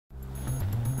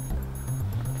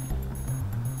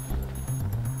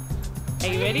Are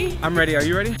you ready? I'm ready. Are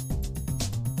you ready?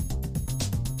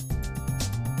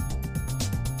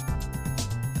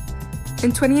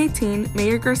 In 2018,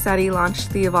 Mayor Garcetti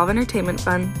launched the Evolve Entertainment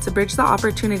Fund to bridge the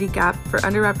opportunity gap for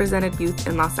underrepresented youth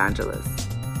in Los Angeles.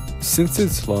 Since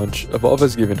its launch, Evolve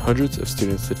has given hundreds of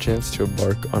students the chance to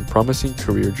embark on promising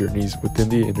career journeys within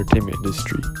the entertainment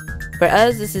industry. For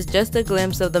us, this is just a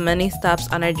glimpse of the many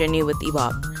stops on our journey with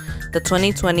Evolve, the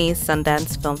 2020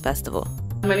 Sundance Film Festival.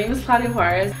 My name is Claudia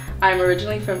Juarez. I'm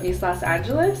originally from East Los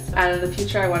Angeles, and in the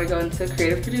future I want to go into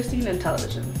creative producing and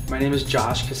television. My name is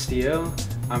Josh Castillo.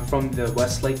 I'm from the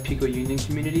Westlake Pico Union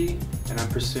community, and I'm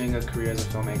pursuing a career as a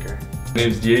filmmaker. My name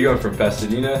is Diego. I'm from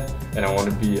Pasadena, and I want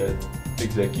to be an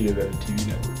executive at a TV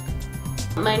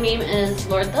network. My name is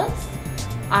Lourdes.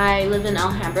 I live in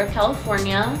Alhambra,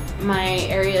 California. My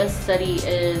area of study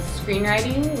is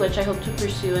screenwriting, which I hope to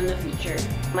pursue in the future.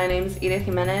 My name is Edith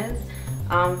Jimenez.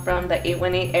 I'm from the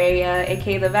 818 area,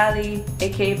 aka the Valley,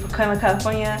 aka Pacoima,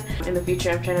 California. In the future,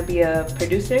 I'm trying to be a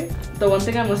producer. The one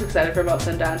thing I'm most excited for about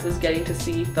Sundance is getting to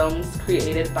see films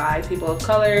created by people of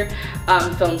color,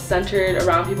 films centered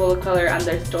around people of color and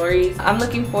their stories. I'm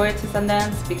looking forward to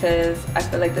Sundance because I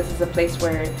feel like this is a place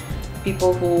where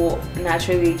people who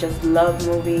naturally just love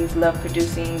movies, love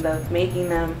producing, love making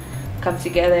them, come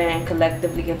together and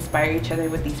collectively inspire each other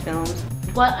with these films.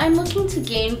 What I'm looking to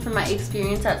gain from my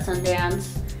experience at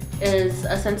Sundance is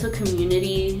a sense of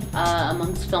community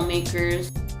amongst filmmakers.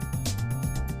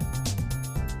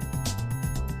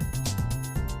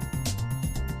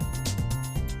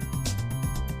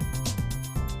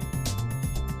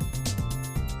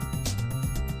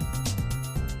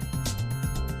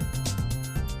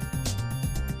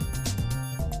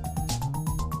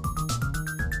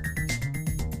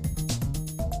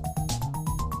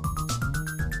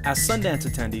 As Sundance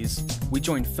attendees, we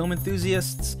joined film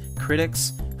enthusiasts,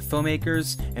 critics,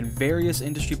 filmmakers, and various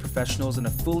industry professionals in a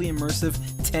fully immersive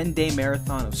 10-day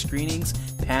marathon of screenings,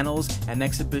 panels, and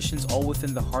exhibitions all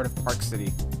within the heart of Park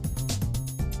City.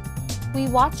 We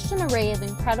watched an array of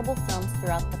incredible films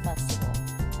throughout the festival,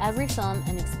 every film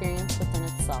an experience within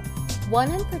itself.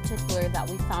 One in particular that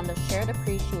we found a shared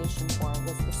appreciation for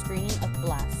was the screening of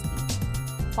Blast Beat.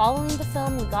 Following the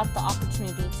film, we got the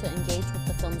opportunity to engage with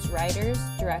the film's writers,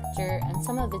 director, and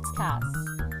some of its cast.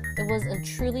 It was a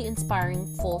truly inspiring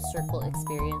full-circle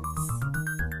experience.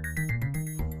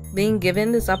 Being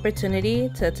given this opportunity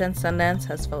to attend Sundance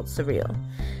has felt surreal.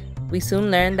 We soon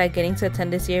learned that getting to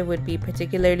attend this year would be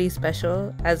particularly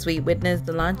special as we witnessed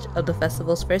the launch of the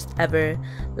festival's first ever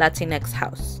Latinx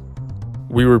house.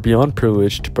 We were beyond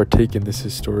privileged to partake in this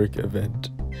historic event.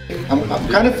 I'm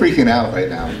kind of freaking out right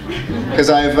now because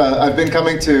I've been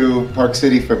coming to Park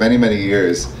City for many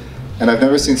years, and I've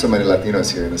never seen so many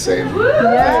Latinos here in the same place.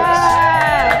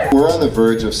 We're on the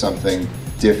verge of something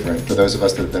different. For those of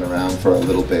us that have been around for a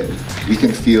little bit, we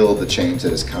can feel the change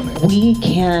that is coming. We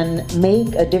can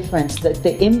make a difference. That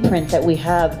the imprint that we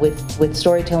have with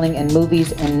storytelling and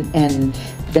movies and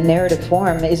the narrative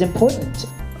form is important.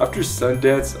 After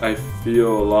Sundance, I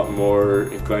feel a lot more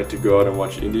inclined to go out and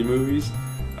watch indie movies.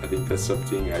 I think that's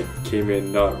something I came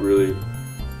in not really,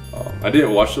 I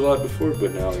didn't watch a lot before,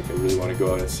 but now I really want to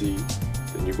go out and see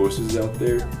the new voices out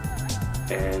there.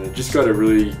 And I just got a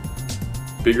really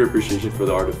bigger appreciation for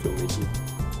the art of filmmaking.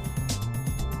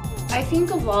 I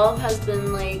think Evolve has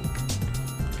been like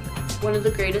one of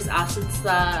the greatest assets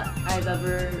that I've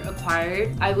ever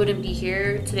acquired. I wouldn't be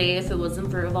here today if it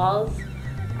wasn't for Evolve.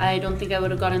 I don't think I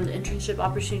would have gotten the internship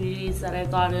opportunities that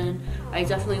I've gotten. I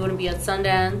definitely wouldn't be at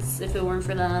Sundance if it weren't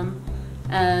for them.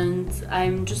 And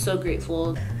I'm just so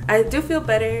grateful. I do feel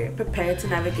better prepared to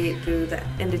navigate through the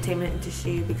entertainment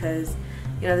industry because,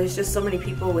 you know, there's just so many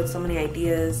people with so many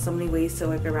ideas, so many ways to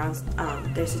work around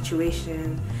their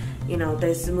situation. You know,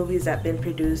 there's the movies that have been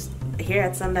produced here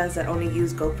at Sundance that only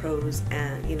use GoPros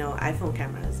and, you know, iPhone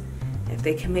cameras. If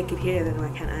they can make it here, then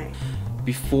why can't I?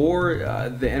 Before,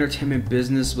 the entertainment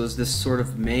business was this sort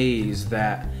of maze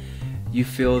that you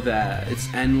feel that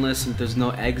it's endless and there's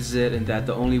no exit, and that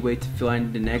the only way to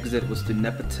find an exit was through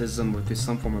nepotism or through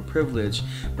some form of privilege.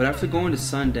 But after going to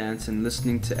Sundance and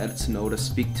listening to Edson Oda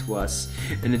speak to us,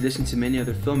 in addition to many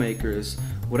other filmmakers,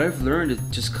 what I've learned, it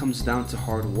just comes down to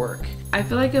hard work. I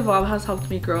feel like Evolve has helped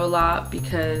me grow a lot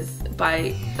because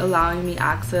by allowing me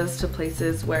access to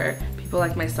places where people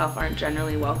like myself aren't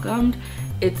generally welcomed,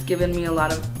 it's given me a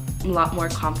lot more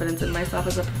confidence in myself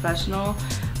as a professional,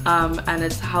 and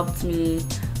it's helped me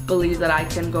believe that I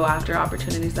can go after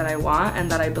opportunities that I want and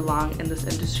that I belong in this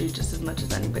industry just as much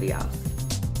as anybody else.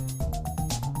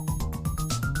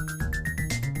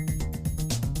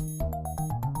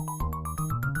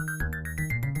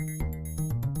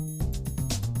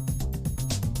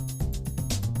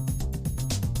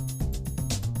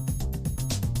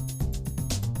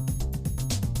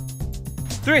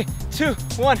 3, 2,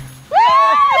 1.